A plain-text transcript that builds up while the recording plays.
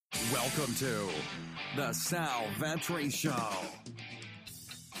Welcome to the Sal Vetri Show.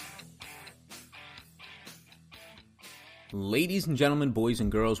 Ladies and gentlemen, boys and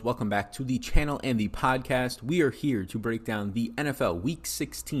girls, welcome back to the channel and the podcast. We are here to break down the NFL Week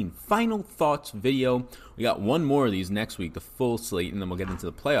 16 final thoughts video. We got one more of these next week, the full slate, and then we'll get into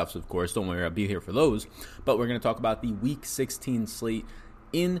the playoffs, of course. Don't worry, I'll be here for those. But we're going to talk about the Week 16 slate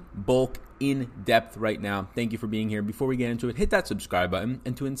in bulk, in depth right now. Thank you for being here. Before we get into it, hit that subscribe button.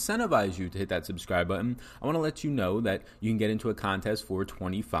 And to incentivize you to hit that subscribe button, I want to let you know that you can get into a contest for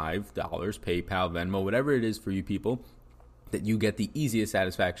 $25, PayPal, Venmo, whatever it is for you people, that you get the easiest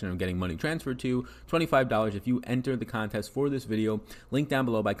satisfaction of getting money transferred to, $25 if you enter the contest for this video. Link down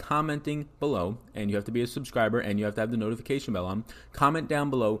below by commenting below, and you have to be a subscriber and you have to have the notification bell on. Comment down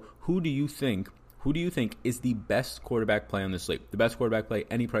below, who do you think is the best quarterback play on the slate? The best quarterback play,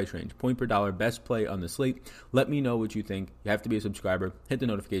 any price range, point per dollar, best play on the slate. Let me know what you think. You have to be a subscriber. Hit the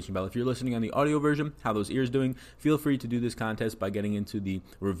notification bell. If you're listening on the audio version, how those ears doing? Feel free to do this contest by getting into the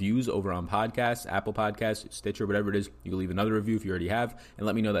reviews over on podcasts, Apple Podcasts, Stitcher, whatever it is. You can leave another review if you already have, and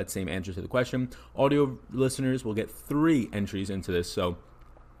let me know that same answer to the question. Audio listeners will get 3 entries into this, so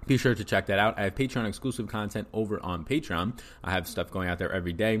be sure to check that out. I have Patreon exclusive content over on Patreon. I have stuff going out there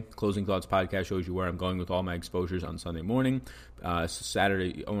every day. Closing Thoughts podcast shows you where I'm going with all my exposures on Sunday morning.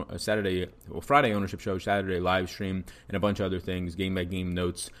 Friday ownership show, Saturday live stream, and a bunch of other things. Game by game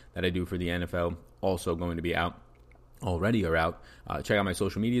notes that I do for the NFL also going to be out. Already are out. Check out my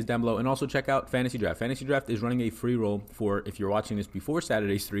social medias down below, and also check out Fantasy Draft. Fantasy Draft is running a free roll for, if you're watching this before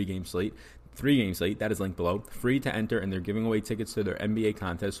Saturday's three-game slate, that is linked below, free to enter, and they're giving away tickets to their NBA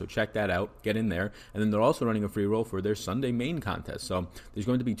contest, so check that out, get in there, and then they're also running a free roll for their Sunday main contest. So there's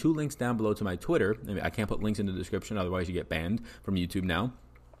going to be 2 links down below to my Twitter. I can't put links in the description, otherwise you get banned from YouTube now.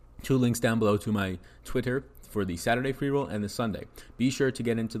 2 links down below to my Twitter for the Saturday free roll and the Sunday. Be sure to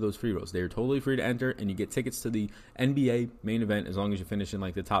get into those free rolls. They are totally free to enter, and you get tickets to the NBA main event as long as you finish in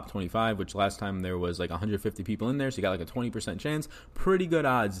like the top 25, which last time there was like 150 people in there, so you got like a 20% chance. Pretty good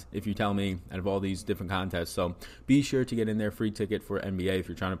odds, if you tell me, out of all these different contests. So be sure to get in there. Free ticket for NBA. If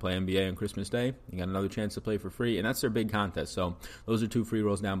you're trying to play NBA on Christmas Day, you got another chance to play for free, and that's their big contest. So those are 2 free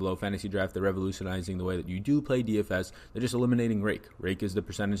rolls down below. Fantasy Draft, they're revolutionizing the way that you do play DFS. They're just eliminating rake. Rake is the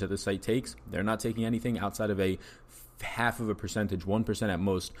percentage that the site takes. They're not taking anything outside of a half of a percentage, 1% at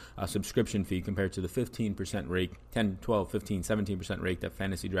most, subscription fee compared to the 15% rake, 10, 12, 15, 17% rake that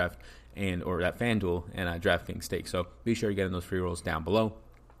Fantasy Draft or that FanDuel and Draftkings take. So be sure to get in those free rolls down below.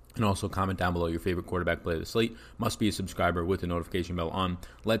 And also comment down below your favorite quarterback play of the slate. Must be a subscriber with the notification bell on.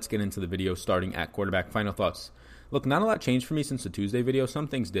 Let's get into the video starting at quarterback. Final thoughts. Look, not a lot changed for me since the Tuesday video. Some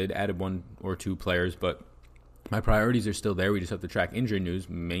things did, added 1 or 2 players, but my priorities are still there. We just have to track injury news,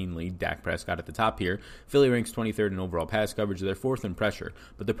 mainly Dak Prescott at the top here. Philly ranks 23rd in overall pass coverage. They're 4th in pressure.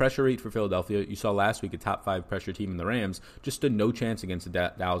 But the pressure rate for Philadelphia, you saw last week a top 5 pressure team in the Rams, just stood no chance against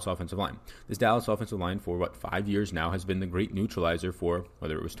the Dallas offensive line. This Dallas offensive line for, 5 years now has been the great neutralizer for,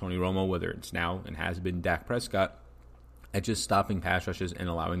 whether it was Tony Romo, whether it's now and has been Dak Prescott, at just stopping pass rushes and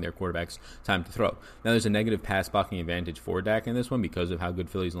allowing their quarterbacks time to throw. Now, there's a negative pass blocking advantage for Dak in this one because of how good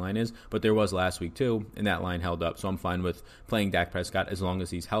Philly's line is, but there was last week too, and that line held up. So I'm fine with playing Dak Prescott as long as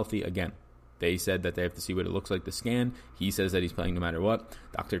he's healthy. Again, they said that they have to see what it looks like to scan. He says that he's playing no matter what.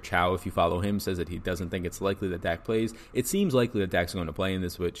 Dr. Chow, if you follow him, says that he doesn't think it's likely that Dak plays. It seems likely that Dak's going to play in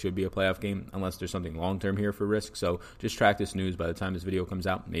this, which should be a playoff game, unless there's something long-term here for risk. So just track this news. By the time this video comes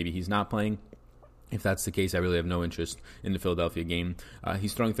out, maybe he's not playing. If that's the case, I really have no interest in the Philadelphia game.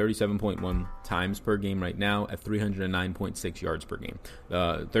 He's throwing 37.1 times per game right now at 309.6 yards per game.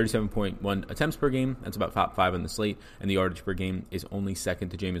 37.1 attempts per game, that's about top 5 on the slate, and the yardage per game is only second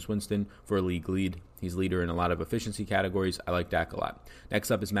to Jameis Winston for a league lead. He's leader in a lot of efficiency categories. I like Dak a lot.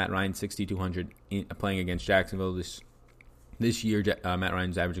 Next up is Matt Ryan, 6,200, playing against Jacksonville This year, Matt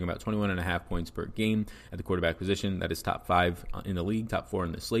Ryan's averaging about 21.5 points per game at the quarterback position. That is top 5 in the league, top 4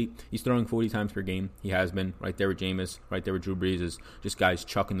 in the slate. He's throwing 40 times per game. He has been right there with Jameis, right there with Drew Brees, is just guys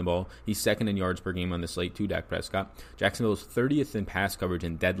chucking the ball. He's second in yards per game on the slate to Dak Prescott. Jacksonville's 30th in pass coverage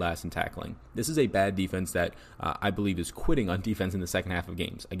and dead last in tackling. This is a bad defense that I believe is quitting on defense in the second half of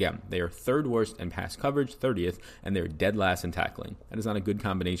games. Again, they are 3rd worst in pass coverage, 30th, and they're dead last in tackling. That is not a good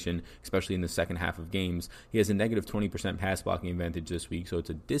combination, especially in the second half of games. He has a negative 20% pass blocking advantage this week, so it's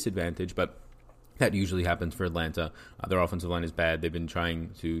a disadvantage, but that usually happens for Atlanta. Their offensive line is bad. They've been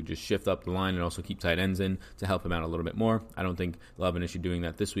trying to just shift up the line and also keep tight ends in to help him out a little bit more. I don't think they'll have an issue doing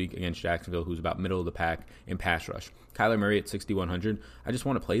that this week against Jacksonville, who's about middle of the pack in pass rush. Kyler Murray at 6,100. I just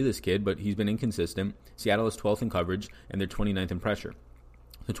want to play this kid, but he's been inconsistent. Seattle is 12th in coverage, and they're 29th in pressure.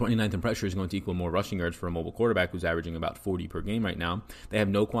 The 29th in pressure is going to equal more rushing yards for a mobile quarterback who's averaging about 40 per game right now. They have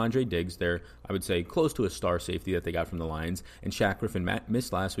no Quandre Diggs. They're, I would say, close to a star safety that they got from the Lions. And Shaq Griffin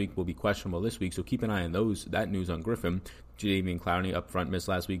missed last week, will be questionable this week, so keep an eye on that news on Griffin. Jadeveon Clowney up front missed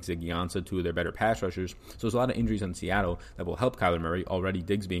last week. Ziggy Ansah, two of their better pass rushers. So there's a lot of injuries on Seattle that will help Kyler Murray. Already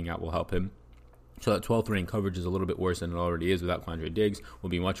Diggs being out will help him. So that 12th rank coverage is a little bit worse than it already is without Quandre Diggs. Will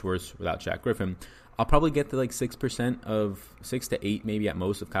be much worse without Shaq Griffin. I'll probably get to like 6 to 8 maybe at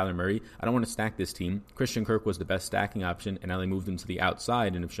most of Kyler Murray. I don't want to stack this team. Christian Kirk was the best stacking option, and now they moved him to the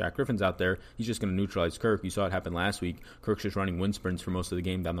outside. And if Shaq Griffin's out there, he's just going to neutralize Kirk. You saw it happen last week. Kirk's just running wind sprints for most of the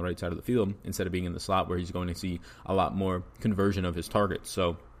game down the right side of the field instead of being in the slot where he's going to see a lot more conversion of his targets.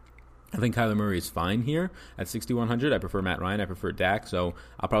 So I think Kyler Murray is fine here at 6,100. I prefer Matt Ryan. I prefer Dak. So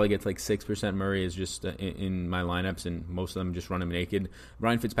I'll probably get to like 6% Murray is just in my lineups, and most of them just run him naked.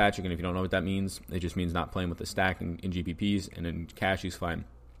 Ryan Fitzpatrick, and if you don't know what that means, it just means not playing with the stack in GPPs, and in cash he's fine.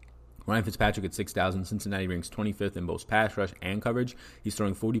 Ryan Fitzpatrick at 6,000. Cincinnati ranks 25th in both pass rush and coverage. He's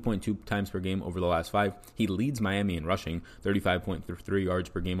throwing 40.2 times per game over the last 5. He leads Miami in rushing, 35.3 yards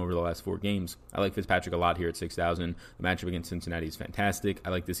per game over the last 4 games. I like Fitzpatrick a lot here at 6,000. The matchup against Cincinnati is fantastic.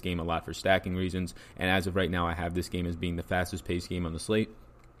 I like this game a lot for stacking reasons. And as of right now, I have this game as being the fastest paced game on the slate.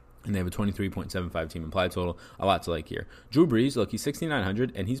 And they have a 23.75 team implied total. A lot to like here. Drew Brees, look, he's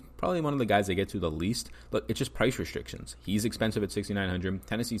 6,900, and he's probably one of the guys they get to the least. Look, it's just price restrictions. He's expensive at 6,900.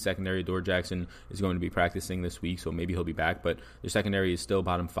 Tennessee secondary, Adore Jackson, is going to be practicing this week, so maybe he'll be back. But their secondary is still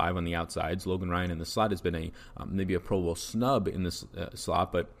bottom 5 on the outsides. Logan Ryan in the slot has been maybe a Pro Bowl snub in this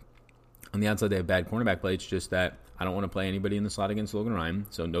slot, but on the outside, they have bad cornerback play. It's just that I don't want to play anybody in the slot against Logan Ryan,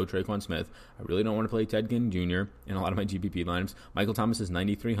 so no Traquan Smith. I really don't want to play Ted Ginn Jr. in a lot of my GPP lineups. Michael Thomas is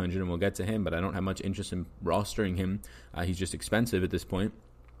 9,300, and we'll get to him, but I don't have much interest in rostering him. He's just expensive at this point.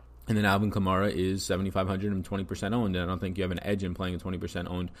 And then Alvin Kamara is 7,500 and 20% owned, and I don't think you have an edge in playing a 20%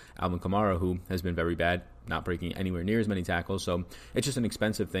 owned Alvin Kamara, who has been very bad, not breaking anywhere near as many tackles. So it's just an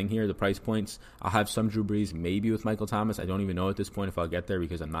expensive thing here. The price points, I'll have some Drew Brees, maybe with Michael Thomas. I don't even know at this point if I'll get there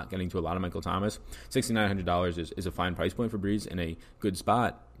because I'm not getting to a lot of Michael Thomas. $6,900 is a fine price point for Brees in a good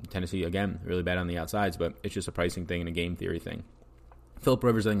spot. Tennessee, again, really bad on the outsides, but it's just a pricing thing and a game theory thing. Philip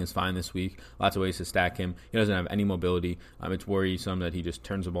Rivers, I think, is fine this week. Lots of ways to stack him. He doesn't have any mobility. It's worrisome that he just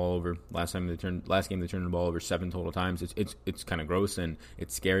turns the ball over. Last game they turned the ball over 7 total times. It's kind of gross and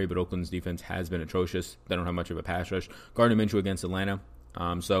it's scary, but Oakland's defense has been atrocious. They don't have much of a pass rush. Gardner Minshew against Atlanta.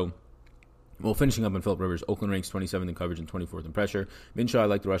 Well, finishing up on Philip Rivers, Oakland ranks 27th in coverage and 24th in pressure. Minshew, I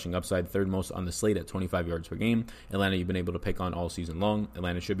like the rushing upside, third most on the slate at 25 yards per game. Atlanta, you've been able to pick on all season long.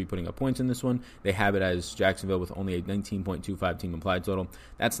 Atlanta should be putting up points in this one. They have it as Jacksonville with only a 19.25 team implied total.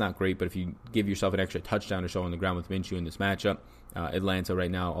 That's not great, but if you give yourself an extra touchdown or so on the ground with Minshew in this matchup, Atlanta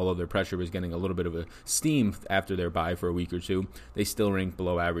right now, although their pressure was getting a little bit of a steam after their bye for a week or two, they still rank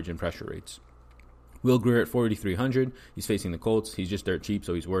below average in pressure rates. Will Grier at 4,300. He's facing the Colts. He's just dirt cheap,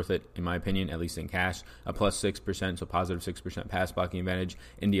 so he's worth it, in my opinion, at least in cash. A plus 6%, so positive 6% pass blocking advantage.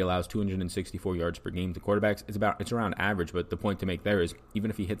 Indy allows 264 yards per game to quarterbacks. It's around average, but the point to make there is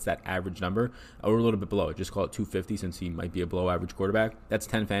even if he hits that average number or a little bit below it, just call it 250 since he might be a below average quarterback. That's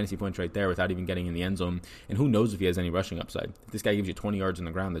 10 fantasy points right there without even getting in the end zone. And who knows if he has any rushing upside. If this guy gives you 20 yards on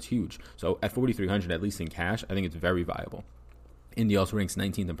the ground, that's huge. So at 4,300, at least in cash, I think it's very viable. Indy also ranks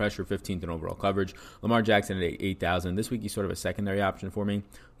 19th in pressure, 15th in overall coverage. Lamar Jackson at 8,000. This week he's sort of a secondary option for me.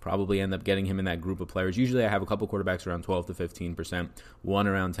 Probably end up getting him in that group of players. Usually I have a couple quarterbacks around 12 to 15%, one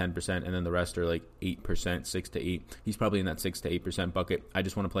around 10%, and then the rest are like 8%, 6 to 8. He's probably in that 6 to 8% bucket. I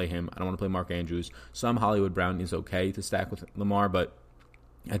just want to play him. I don't want to play Mark Andrews. Some Hollywood Brown is okay to stack with Lamar, but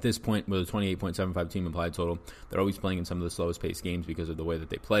at this point, with a 28.75 team implied total, they're always playing in some of the slowest paced games because of the way that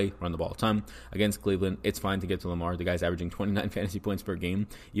they play, run the ball a ton. Against Cleveland, it's fine to get to Lamar. The guy's averaging 29 fantasy points per game.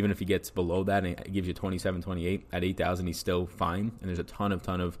 Even if he gets below that and it gives you 27, 28, at 8,000, he's still fine. And there's a ton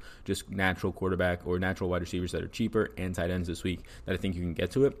of just natural quarterback or natural wide receivers that are cheaper and tight ends this week that I think you can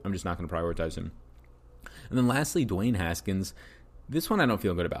get to it. I'm just not going to prioritize him. And then lastly, Dwayne Haskins. This one I don't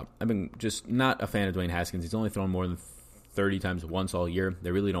feel good about. I've been just not a fan of Dwayne Haskins. He's only thrown more than 30 times once all year.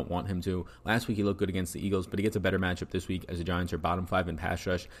 They really don't want him to. Last week he looked good against the Eagles, but he gets a better matchup this week as the Giants are bottom 5 in pass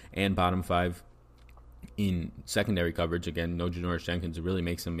rush and bottom 5 in secondary coverage. Again, no Janoris Jenkins. It really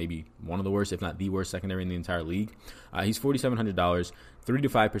makes him maybe one of the worst, if not the worst secondary in the entire league. He's $4,700. 3 to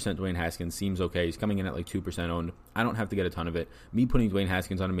 5% Dwayne Haskins seems okay. He's coming in at like 2% owned. I don't have to get a ton of it. Me putting Dwayne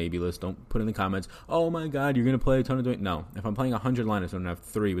Haskins on a maybe list, don't put in the comments, oh my God, you're going to play a ton of Dwayne. No. If I'm playing 100 lineups, I'm going to have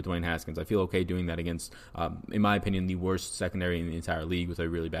 3 with Dwayne Haskins. I feel okay doing that against, in my opinion, the worst secondary in the entire league with a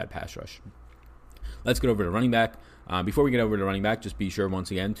really bad pass rush. Let's get over to running back. Before we get over to running back, just be sure once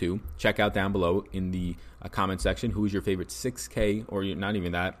again to check out down below in the comment section who is your favorite 6K, or not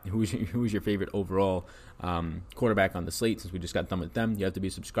even that, who is your favorite overall quarterback on the slate. Since we just got done with them, you have to be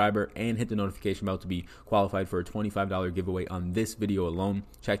a subscriber and hit the notification bell to be qualified for a $25 giveaway on this video alone.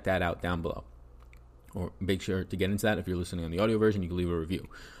 Check that out down below. Or make sure to get into that. If you're listening on the audio version, you can leave a review.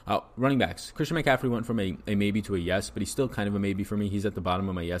 Running backs. Christian McCaffrey went from a maybe to a yes, but he's still kind of a maybe for me. He's at the bottom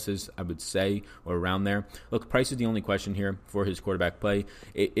of my yeses, I would say, or around there. Look, price is the only question here for his quarterback play.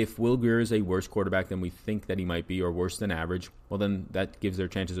 If Will Grier is a worse quarterback than we think that he might be, or worse than average, well, then that gives their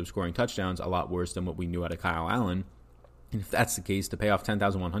chances of scoring touchdowns a lot worse than what we knew out of Kyle Allen. And if that's the case, to pay off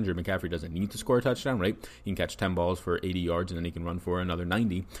 $10,100, McCaffrey doesn't need to score a touchdown, right? He can catch 10 balls for 80 yards, and then he can run for another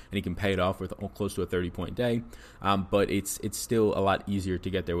 90, and he can pay it off with close to a 30-point day. But it's still a lot easier to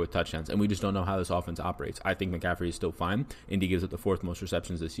get there with touchdowns, and we just don't know how this offense operates. I think McCaffrey is still fine. Indy gives up the fourth most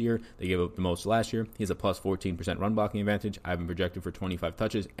receptions this year. They gave up the most last year. He has a plus 14% run blocking advantage. I have him projected for 25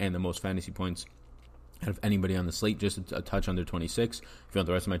 touches and the most fantasy points out of anybody on the slate, just a touch under 26. If you want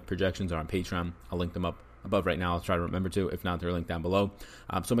the rest of my projections, are on Patreon. I'll link them up above right now. I'll try to remember to. If not, they're linked down below.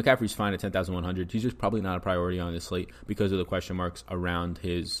 So McCaffrey's fine at 10,100. He's just probably not a priority on this slate because of the question marks around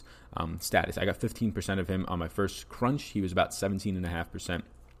his status. I got 15% of him on my first crunch. He was about 17.5%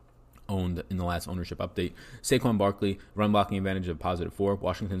 owned in the last ownership update. Saquon Barkley, run blocking advantage of +4.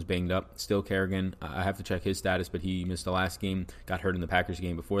 Washington's banged up. Still Kerrigan, I have to check his status, but he missed the last game, got hurt in the Packers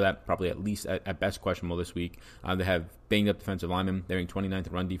game before that, probably at least at best questionable this week. They have banged up defensive linemen. They're in 29th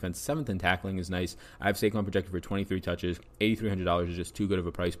in run defense. 7th in tackling is nice. I have Saquon projected for 23 touches. $8,300 is just too good of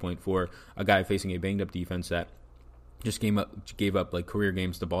a price point for a guy facing a banged up defense that just gave up like career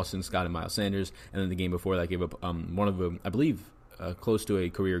games to Boston Scott and Miles Sanders, and then the game before that gave up one of them, I believe, close to a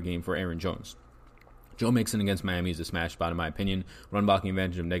career game for Aaron Jones. Joe Mixon against Miami is a smash spot in my opinion. Run blocking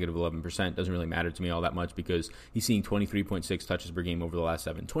advantage of -11% doesn't really matter to me all that much because he's seeing 23.6 touches per game over the last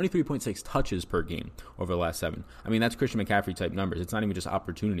 7. 23.6 touches per game over the last 7. I mean, that's Christian McCaffrey type numbers. It's not even just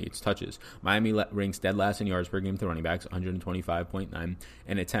opportunity, it's touches. Miami ranks dead last in yards per game to running backs, 125.9,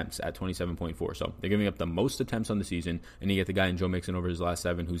 and attempts at 27.4. So they're giving up the most attempts on the season, and you get the guy in Joe Mixon over his last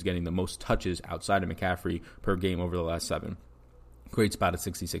 7 who's getting the most touches outside of McCaffrey per game over the last 7. Great spot at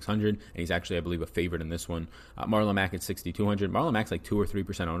 6,600, and he's actually, I believe, a favorite in this one. Marlon Mack at 6,200. Marlon Mack's like 2 or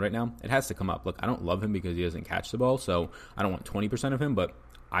 3% owned right now. It has to come up. Look, I don't love him because he doesn't catch the ball, so I don't want 20% of him, but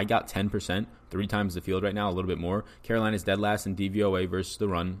I got 10%, 3 times the field right now, a little bit more. Carolina's dead last in DVOA versus the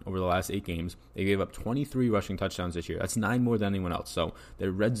run over the last 8 games. They gave up 23 rushing touchdowns this year. That's 9 more than anyone else, so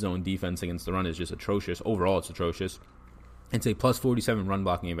their red zone defense against the run is just atrocious. Overall, it's atrocious. It's a plus 47 run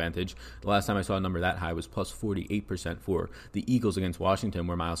blocking advantage. The last time I saw a number that high was plus 48% for the Eagles against Washington,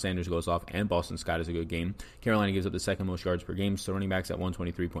 where Miles Sanders goes off and Boston Scott is a good game. Carolina gives up the second most yards per game, so running backs at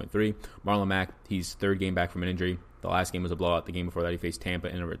 123.3. Marlon Mack, he's third game back from an injury. The last game was a blowout. The game before that, he faced Tampa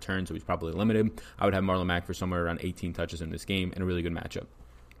in a return, so he's probably limited. I would have Marlon Mack for somewhere around 18 touches in this game and a really good matchup.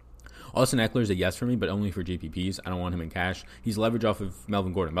 Austin Eckler is a yes for me, but only for GPPs. I don't want him in cash. He's leveraged off of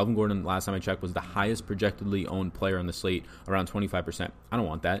Melvin Gordon. Melvin Gordon, last time I checked, was the highest projectedly owned player on the slate, around 25%. I don't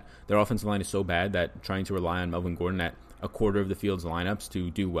want that. Their offensive line is so bad that trying to rely on Melvin Gordon at a quarter of the field's lineups to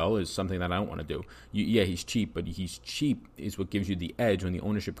do well is something that I don't want to do. Yeah, he's cheap, but he's cheap is what gives you the edge when the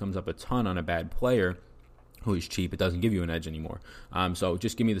ownership comes up a ton on a bad player who is cheap. It doesn't give you an edge anymore. So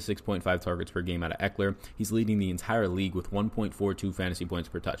just give me the 6.5 targets per game out of Eckler. He's leading the entire league with 1.42 fantasy points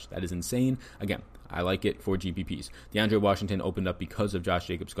per touch. That is insane. Again, I like it for GPPs. DeAndre Washington opened up because of Josh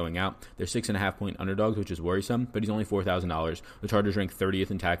Jacobs going out. They're 6.5-point underdogs, which is worrisome, but he's only $4,000. The Chargers rank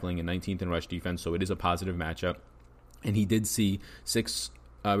 30th in tackling and 19th in rush defense, so it is a positive matchup. And he did see 6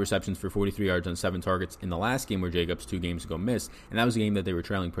 receptions for 43 yards on 7 targets in the last game where Jacobs 2 games ago missed, and that was a game that they were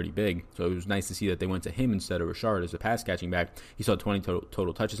trailing pretty big, so it was nice to see that they went to him instead of Rashard as a pass catching back. He saw 20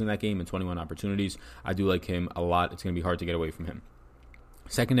 total touches in that game and 21 opportunities. I do like him a lot. It's going to be hard to get away from him.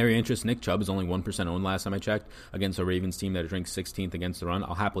 Secondary interest, Nick Chubb is only 1% owned last time I checked against a Ravens team that ranks 16th against the run.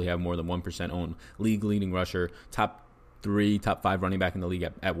 I'll happily have more than 1% owned. League leading rusher, top 5 running back in the league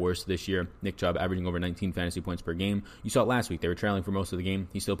at worst this year. Nick Chubb averaging over 19 fantasy points per game. You saw it last week. They were trailing for most of the game.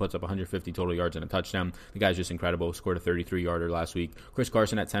 He still puts up 150 total yards and a touchdown. The guy's just incredible. Scored a 33-yarder last week. Chris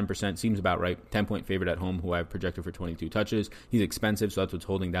Carson at 10% seems about right. 10-point favorite at home, who I've projected for 22 touches. He's expensive, so that's what's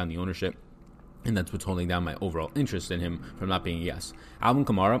holding down the ownership. And that's what's holding down my overall interest in him from not being a yes. Alvin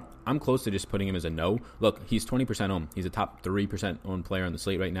Kamara, I'm close to just putting him as a no. Look, he's 20% owned. He's a top 3% owned player on the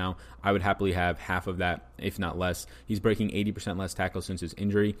slate right now. I would happily have half of that, if not less. He's breaking 80% less tackles since his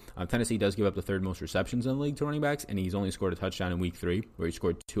injury. Tennessee does give up the 3rd most receptions in the league to running backs, and he's only scored a touchdown in week 3, where he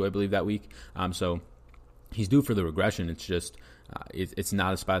scored 2, I believe, that week. So he's due for the regression. It's just it's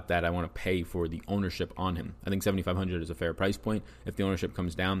not a spot that I want to pay for the ownership on him. I think 7,500 is a fair price point. If the ownership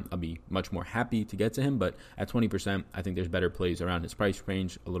comes down, I'll be much more happy to get to him. But at 20%, I think there's better plays around his price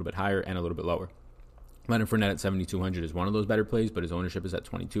range, a little bit higher and a little bit lower. Leonard Fournette at 7,200 is one of those better plays, but his ownership is at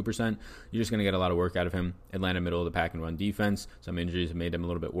 22%. You're just going to get a lot of work out of him. Atlanta, middle of the pack and run defense. Some injuries have made them a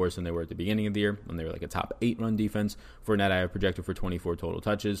little bit worse than they were at the beginning of the year when they were like a top 8 run defense. Fournette, I have projected for 24 total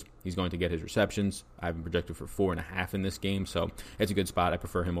touches. He's going to get his receptions. I have him projected for 4.5 in this game, so it's a good spot. I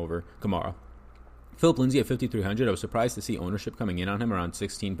prefer him over Kamara. Philip Lindsay at 5,300. I was surprised to see ownership coming in on him around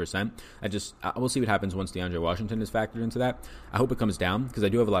 16%. We'll see what happens once DeAndre Washington is factored into that. I hope it comes down because I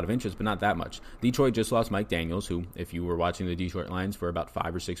do have a lot of interest, but not that much. Detroit just lost Mike Daniels, who, if you were watching the Detroit Lions for about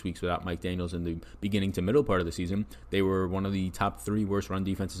 5 or 6 weeks without Mike Daniels in the beginning to middle part of the season, they were one of the top 3 worst run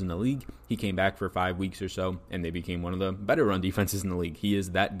defenses in the league. He came back for 5 weeks or so, and they became one of the better run defenses in the league. He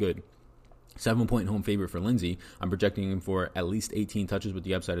is that good. 7-point home favorite for Lindsay. I'm projecting him for at least 18 touches with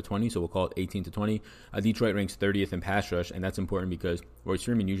the upside of 20, so we'll call it 18 to 20. Detroit ranks 30th in pass rush, and that's important because Royce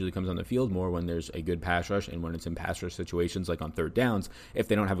Freeman usually comes on the field more when there's a good pass rush and when it's in pass rush situations like on third downs. If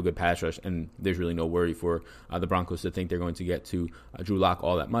they don't have a good pass rush and there's really no worry for the Broncos to think they're going to get to Drew Lock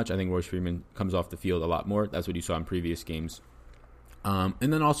all that much, I think Royce Freeman comes off the field a lot more. That's what you saw in previous games. And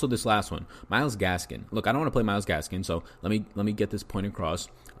then also this last one, Myles Gaskin. Look, I don't want to play Myles Gaskin, so let me get this point across.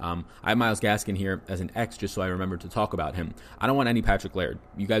 I have Myles Gaskin here as an X just so I remember to talk about him. I don't want any Patrick Laird.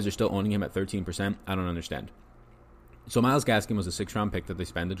 You guys are still owning him at 13%. I don't understand. So Myles Gaskin was a 6th-round pick that they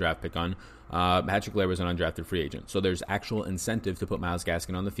spent the draft pick on. Patrick Laird was an undrafted free agent. So there's actual incentive to put Myles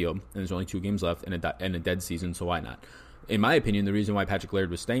Gaskin on the field, and there's only 2 games left in a dead season, so why not? In my opinion, the reason why Patrick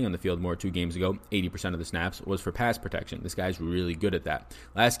Laird was staying on the field more 2 games ago, 80% of the snaps, was for pass protection. This guy's really good at that.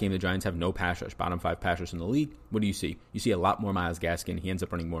 Last game, the Giants have no pass rush, bottom 5 pass rush in the league. What do you see? You see a lot more Myles Gaskin. He ends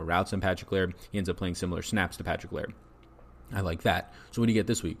up running more routes than Patrick Laird. He ends up playing similar snaps to Patrick Laird. I like that. So what do you get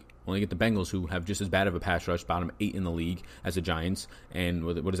this week? Only get the Bengals, who have just as bad of a pass rush, bottom 8 in the league, as the Giants. And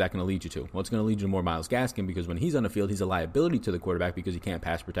what is that going to lead you to? Well, it's going to lead you to more Myles Gaskin because when he's on the field, he's a liability to the quarterback because he can't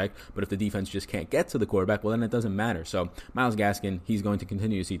pass protect. But if the defense just can't get to the quarterback, well, then it doesn't matter. So Myles Gaskin, he's going to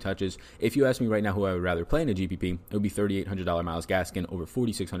continue to see touches. If you ask me right now who I would rather play in a GPP, it would be $3,800 Myles Gaskin over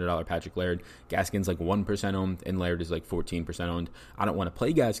 $4,600 Patrick Laird. Gaskin's like 1% owned and Laird is like 14% owned. I don't want to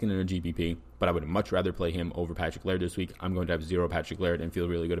play Gaskin in a GPP, but I would much rather play him over Patrick Laird this week. I'm going to have 0 Patrick Laird and feel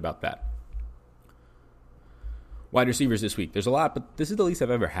really good about that. Wide receivers this week. There's a lot, but this is the least I've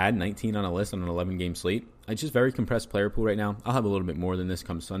ever had, 19 on a list on an 11-game slate. It's just very compressed player pool right now. I'll have a little bit more than this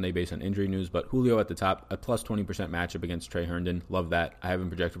come Sunday based on injury news, but Julio at the top, a plus 20% matchup against Trey Herndon. Love that. I have him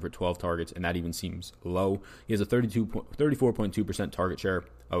projected for 12 targets, and that even seems low. He has a 34.2% target share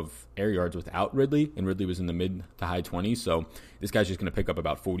of air yards without Ridley, and Ridley was in the mid to high 20s, so this guy's just going to pick up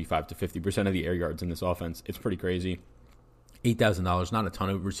about 45 to 50% of the air yards in this offense. It's pretty crazy. $8,000, not a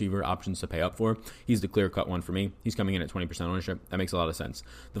ton of receiver options to pay up for. He's the clear-cut one for me. He's coming in at 20% ownership. That makes a lot of sense.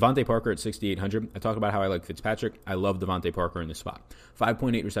 Devontae Parker at 6,800. I talk about how I like Fitzpatrick. I love Devontae Parker in this spot.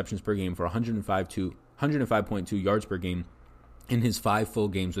 5.8 receptions per game for 105.2 yards per game in his 5 full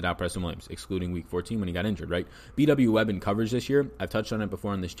games without Preston Williams, excluding Week 14 when he got injured, right? B.W. Webb in coverage this year. I've touched on it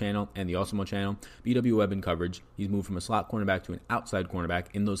before on this channel and the Awesemo channel. B.W. Webb in coverage. He's moved from a slot cornerback to an outside cornerback.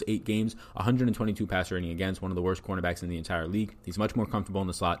 In those 8 games, 122 passer rating against, one of the worst cornerbacks in the entire league. He's much more comfortable in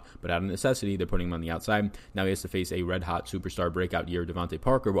the slot, but out of necessity, they're putting him on the outside. Now he has to face a red-hot superstar breakout year, Devontae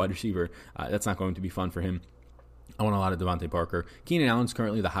Parker, wide receiver. That's not going to be fun for him. I want a lot of Devontae Parker. Keenan Allen's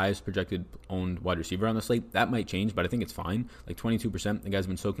currently the highest projected owned wide receiver on the slate. That might change, but I think it's fine. Like 22%. The guy's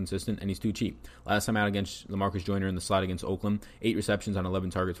been so consistent, and he's too cheap. Last time out against LaMarcus Joyner in the slot against Oakland, 8 receptions on 11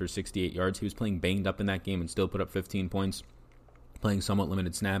 targets for 68 yards. He was playing banged up in that game and still put up 15 points. Playing somewhat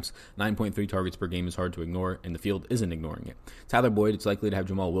limited snaps, 9.3 targets per game is hard to ignore, and the field isn't ignoring it. Tyler Boyd, it's likely to have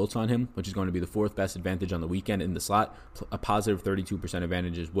Jamal Wiltz on him, which is going to be the 4th best advantage on the weekend in the slot. A positive 32%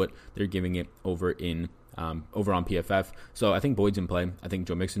 advantage is what they're giving it over on PFF. So I think Boyd's in play. I think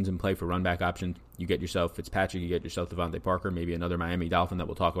Joe Mixon's in play for run back option. You get yourself Fitzpatrick, you get yourself Devontae Parker, maybe another Miami Dolphin that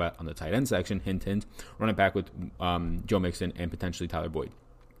we'll talk about on the tight end section. Hint, hint. Run it back with Joe Mixon and potentially Tyler Boyd.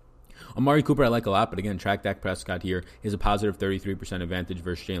 Amari Cooper I like a lot, but again, track Dak Prescott here. He has a positive 33% advantage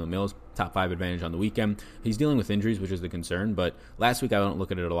versus Jalen Mills. Top 5 advantage on the weekend. He's dealing with injuries, which is the concern, but last week I don't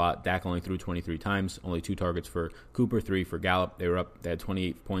look at it a lot. Dak only threw 23 times, only 2 targets for Cooper, 3 for Gallup. They had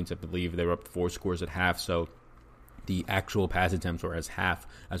 28 points, I believe. They were up 4 scores at half, so The actual pass attempts were as half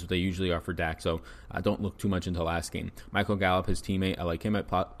as what they usually are for Dak, so don't look too much into last game. Michael Gallup, his teammate, I like him at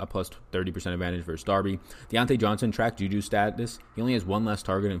a plus 30% advantage versus Darby. Deontay Johnson tracked Juju's status. He only has one less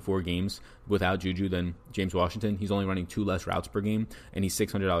target in 4 games without Juju than James Washington. He's only running 2 less routes per game, and he's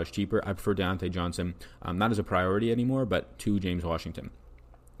 $600 cheaper. I prefer Deontay Johnson, not as a priority anymore, but to James Washington.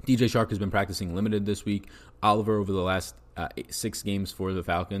 DJ Shark has been practicing limited this week. Oliver over the last 6 games for the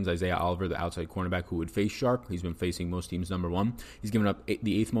Falcons. Isaiah Oliver, the outside cornerback who would face Shark. He's been facing most teams number 1. He's given up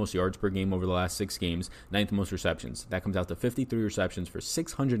the 8th most yards per game over the last 6 games, 9th most receptions. That comes out to 53 receptions for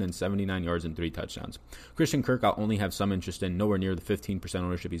 679 yards and 3 touchdowns. Christian Kirk, I'll only have some interest in, nowhere near the 15%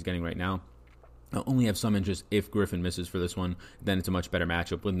 ownership he's getting right now. I'll only have some interest if Griffin misses for this one. Then it's a much better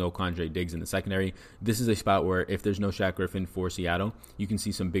matchup with no Quandre Diggs in the secondary. This is a spot where if there's no Shaq Griffin for Seattle, you can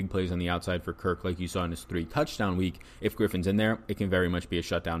see some big plays on the outside for Kirk like you saw in his 3-touchdown week. If Griffin's in there, it can very much be a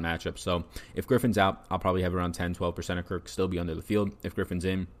shutdown matchup. So if Griffin's out, I'll probably have around 10-12% of Kirk still be under the field. If Griffin's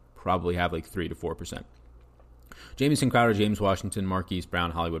in, probably have like 3 to 4%. Jamison Crowder, James Washington, Marquise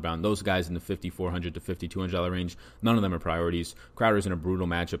Brown, Hollywood Brown, those guys in the $5,400 to $5,200 range, none of them are priorities. Crowder's in a brutal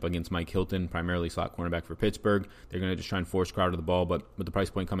matchup against Mike Hilton, primarily slot cornerback for Pittsburgh. They're going to just try and force Crowder the ball, but with the price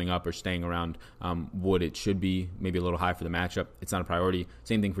point coming up or staying around what it should be, maybe a little high for the matchup, it's not a priority.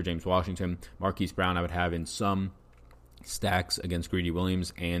 Same thing for James Washington. Marquise Brown I would have in some stacks against Greedy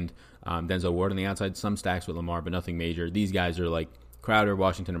Williams and Denzel Ward on the outside, some stacks with Lamar, but nothing major. These guys are like Crowder,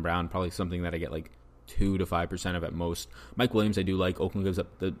 Washington, and Brown, probably something that I get like 2 to 5% of at most. Mike Williams, I do like. Oakland gives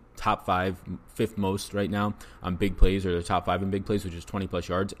up the top 5th most right now on big plays, or the top 5 in big plays, which is 20-plus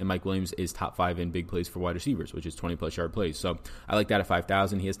yards. And Mike Williams is top 5 in big plays for wide receivers, which is 20-plus yard plays. So I like that at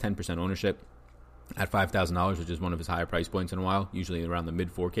 $5,000. He has 10% ownership at $5,000, which is one of his higher price points in a while, usually around the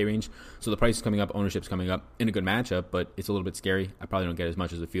mid 4K range. So the price is coming up, ownership's coming up in a good matchup, but it's a little bit scary. I probably don't get as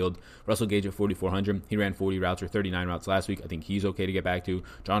much as the field. Russell Gage at 4,400. He ran 40 routes or 39 routes last week. I think he's okay to get back to.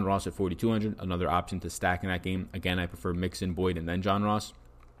 John Ross at 4,200, another option to stack in that game. Again, I prefer Mixon, Boyd, and then John Ross.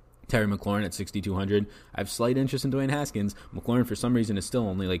 Terry McLaurin at 6,200. I have slight interest in Dwayne Haskins. McLaurin, for some reason, is still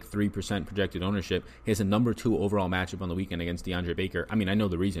only like 3% projected ownership. He has a number 2 overall matchup on the weekend against DeAndre Baker. I mean, I know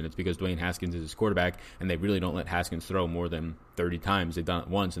the reason. It's because Dwayne Haskins is his quarterback, and they really don't let Haskins throw more than 30 times. They've done it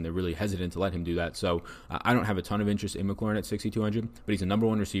once, and they're really hesitant to let him do that. So I don't have a ton of interest in McLaurin at 6,200, but he's a number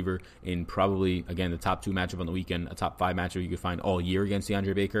 1 receiver in probably, again, the top 2 matchup on the weekend, a top 5 matchup you could find all year against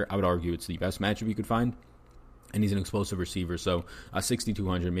DeAndre Baker. I would argue it's the best matchup you could find. And he's an explosive receiver, so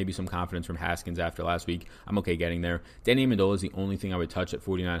 6,200, maybe some confidence from Haskins after last week. I'm okay getting there. Danny Amendola is the only thing I would touch at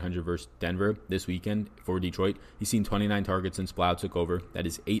 4,900 versus Denver this weekend for Detroit. He's seen 29 targets since Blau took over. That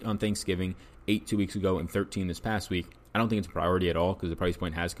is 8 on Thanksgiving, 8 2 weeks ago, and 13 this past week. I don't think it's a priority at all because the price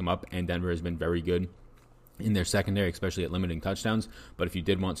point has come up, and Denver has been very good in their secondary, especially at limiting touchdowns. But if you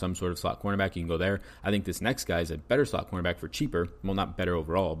did want some sort of slot cornerback, you can go there. I think this next guy is a better slot cornerback for cheaper. Well, not better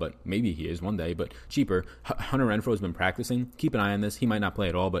overall, but maybe he is one day, but cheaper. Hunter Renfrow has been practicing. Keep an eye on this. He might not play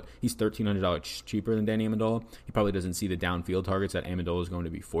at all, but he's $1,300 cheaper than Danny Amendola. He probably doesn't see the downfield targets that Amendola is going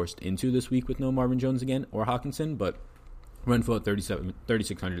to be forced into this week with no Marvin Jones again or Hawkinson, but Renfrow at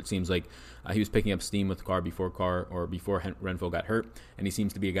 3,600, it seems like he was picking up steam with Carr before Renfrow got hurt, and he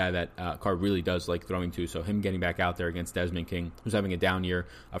seems to be a guy that Carr really does like throwing to, so him getting back out there against Desmond King, who's having a down year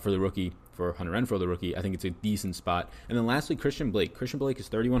for Hunter Renfrow, the rookie, I think it's a decent spot. And then lastly, Christian Blake. Christian Blake is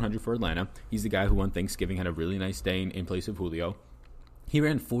 3,100 for Atlanta. He's the guy who on Thanksgiving had a really nice day in place of Julio. He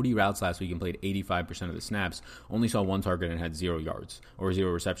ran 40 routes last week and played 85% of the snaps, only saw 1 target and had 0 yards, or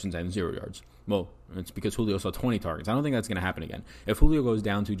 0 receptions and 0 yards. Well, it's because Julio saw 20 targets. I don't think that's going to happen again. If Julio goes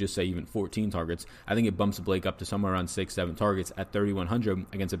down to just say even 14 targets, I think it bumps Blake up to somewhere around 6-7 targets at 3,100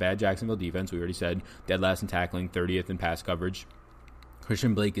 against a bad Jacksonville defense. We already said dead last in tackling, 30th in pass coverage.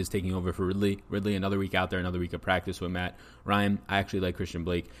 Christian Blake is taking over for Ridley. Ridley, another week out there, another week of practice with Matt Ryan. I actually like Christian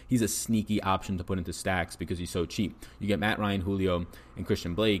Blake. He's a sneaky option to put into stacks because he's so cheap. You get Matt Ryan, Julio, and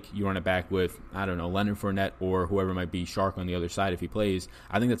Christian Blake. You run it back with, I don't know, Leonard Fournette or whoever might be Shark on the other side if he plays.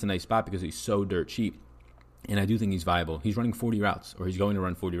 I think that's a nice spot because he's so dirt cheap. And I do think he's viable. He's running 40 routes, or he's going to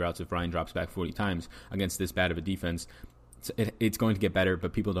run 40 routes if Ryan drops back 40 times against this bad of a defense. It's going to get better,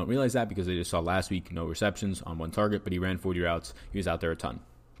 but people don't realize that because they just saw last week no receptions on 1 target, but he ran 40 routes. He was out there a ton.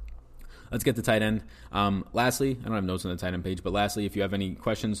 Let's get to tight end. Lastly, I don't have notes on the tight end page, but lastly, if you have any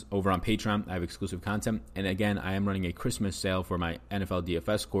questions over on Patreon, I have exclusive content. And again, I am running a Christmas sale for my NFL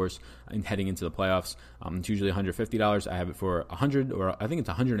DFS course and heading into the playoffs. It's usually $150. I have it for $100, or I think it's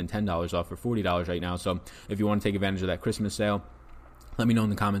 $110 off for $40 right now. So if you want to take advantage of that Christmas sale, let me know in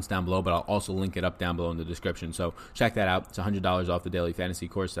the comments down below, but I'll also link it up down below in the description. So check that out. It's $100 off the daily fantasy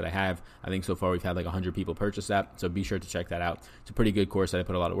course that I have. I think so far we've had like 100 people purchase that. So be sure to check that out. It's a pretty good course that I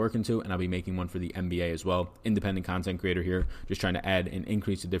put a lot of work into, and I'll be making one for the NBA as well. Independent content creator here, just trying to add and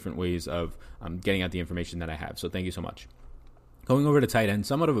increase the different ways of getting out the information that I have. So thank you so much. Going over to tight end,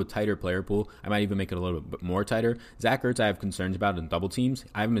 somewhat of a tighter player pool. I might even make it a little bit more tighter. Zach Ertz, I have concerns about in double teams.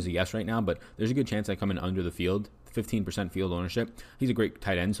 I have him as a yes right now, but there's a good chance I come in under the field. 15% field ownership. He's a great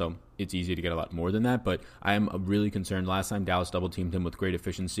tight end, so it's easy to get a lot more than that, but I am really concerned. Last time Dallas double teamed him with great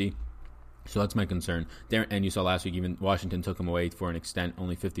efficiency. So that's my concern. And you saw last week, even Washington took him away for an extent,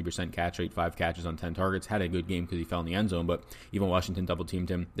 only 50% catch rate, 5 catches on 10 targets. Had a good game because he fell in the end zone, but even Washington double-teamed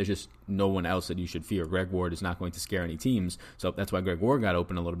him. There's just no one else that you should fear. Greg Ward is not going to scare any teams, so that's why Greg Ward got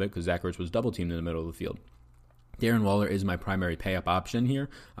open a little bit, because Zach Ertz was double-teamed in the middle of the field. Darren Waller is my primary pay-up option here.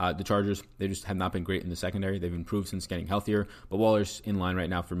 The Chargers, they just have not been great in the secondary. They've improved since getting healthier, but Waller's in line right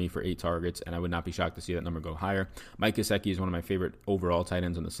now for me for 8 targets, and I would not be shocked to see that number go higher. Mike Gesicki is one of my favorite overall tight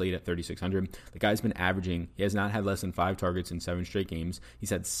ends on the slate at 3,600. The guy's been averaging, he has not had less than 5 targets in 7 straight games.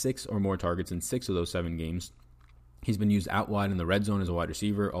 He's had 6 or more targets in 6 of those 7 games. He's been used out wide in the red zone as a wide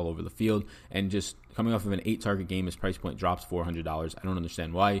receiver all over the field, and just coming off of an 8-target game, his price point drops $400. I don't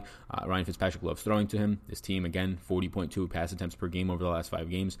understand why. Ryan Fitzpatrick loves throwing to him. This team, again, 40.2 pass attempts per game over the last 5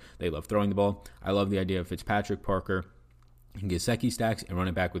 games. They love throwing the ball. I love the idea of Fitzpatrick, Parker, and Gesicki stacks, and run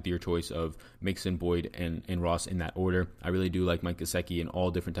it back with your choice of Mixon, Boyd, and Ross in that order. I really do like Mike Gesicki in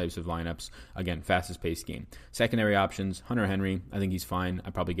all different types of lineups. Again, fastest paced game. Secondary options, Hunter Henry, I think he's fine. I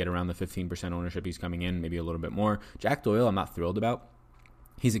probably get around the 15% ownership he's coming in, maybe a little bit more. Jack Doyle, I'm not thrilled about.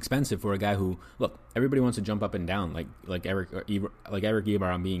 He's expensive for a guy who, look, everybody wants to jump up and down like Eric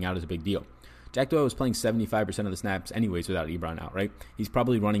Ebron being out is a big deal. Jack Doyle was playing 75% of the snaps anyways without Ebron out, right? He's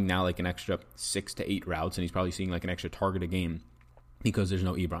probably running now like an extra 6 to 8 routes, and he's probably seeing like an extra target a game because there's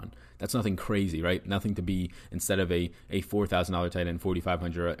no Ebron. That's nothing crazy, right? Nothing to be, instead of a $4,000 tight end,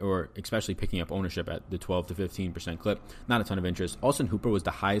 $4,500, or especially picking up ownership at the 12 to 15% clip. Not a ton of interest. Austin Hooper was the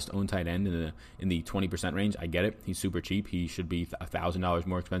highest owned tight end in the 20% range. I get it. He's super cheap. He should be $1,000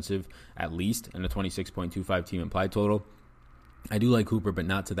 more expensive at least, and a 26.25 team implied total. I do like Hooper, but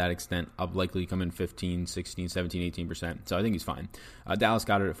not to that extent. I'll likely come in 15, 16, 17, 18%. So I think he's fine. Dallas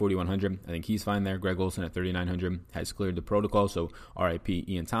Goedert at 4,100. I think he's fine there. Greg Olsen at 3,900 has cleared the protocol. So RIP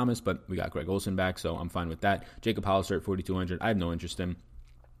Ian Thomas, but we got Greg Olsen back, so I'm fine with that. Jacob Hollister at 4,200. I have no interest in.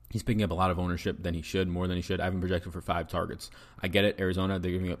 He's picking up a lot of ownership than he should, more than he should. I have him projected for 5 targets. I get it. Arizona,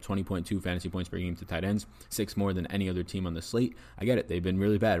 they're giving up 20.2 fantasy points per game to tight ends, 6 more than any other team on the slate. I get it. They've been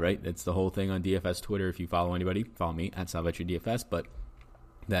really bad, right? That's the whole thing on DFS Twitter. If you follow anybody, follow me at Salvetri DFS. But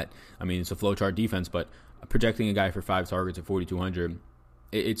it's a flowchart defense, but projecting a guy for 5 targets at 4,200,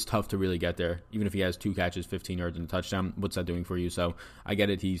 it's tough to really get there. Even if he has 2 catches, 15 yards, and a touchdown, what's that doing for you? So I get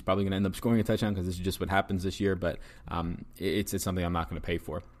it. He's probably going to end up scoring a touchdown because this is just what happens this year, but it's something I'm not going to pay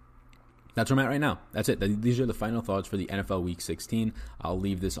for. That's where I'm at right now. That's it. These are the final thoughts for the NFL Week 16. I'll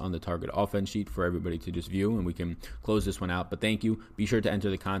leave this on the target offense sheet for everybody to just view, and we can close this one out. But thank you. Be sure to enter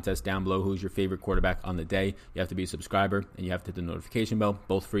the contest down below. Who's your favorite quarterback on the day? You have to be a subscriber, and you have to hit the notification bell.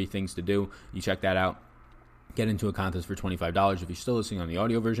 Both free things to do. You check that out. Get into a contest for $25. If you're still listening on the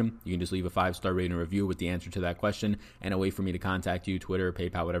audio version, you can just leave a 5-star rating and review with the answer to that question and a way for me to contact you, Twitter,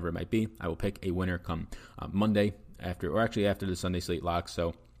 PayPal, whatever it might be. I will pick a winner come Monday after the Sunday slate locks.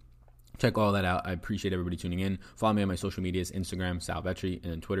 So check all that out. I appreciate everybody tuning in. Follow me on my social medias, Instagram, Salvetri,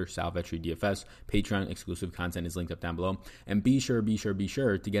 and Twitter, Salvetri DFS. Patreon exclusive content is linked up down below. And be sure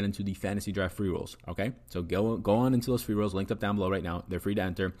to get into the fantasy draft free rolls, okay? So go on into those free rolls linked up down below right now. They're free to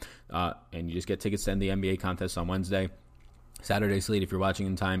enter, and you just get tickets to end the NBA contest on Wednesday. Saturday slate if you're watching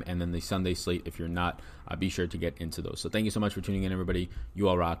in time, and then the Sunday slate if you're not. Be sure to get into those. So thank you so much for tuning in, everybody. You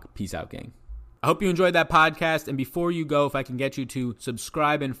all rock. Peace out, gang. I hope you enjoyed that podcast, and before you go, if I can get you to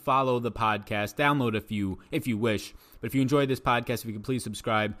subscribe and follow the podcast, download if you wish, but if you enjoyed this podcast, if you could please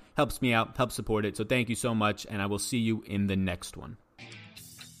subscribe, helps me out, helps support it, so thank you so much, and I will see you in the next one.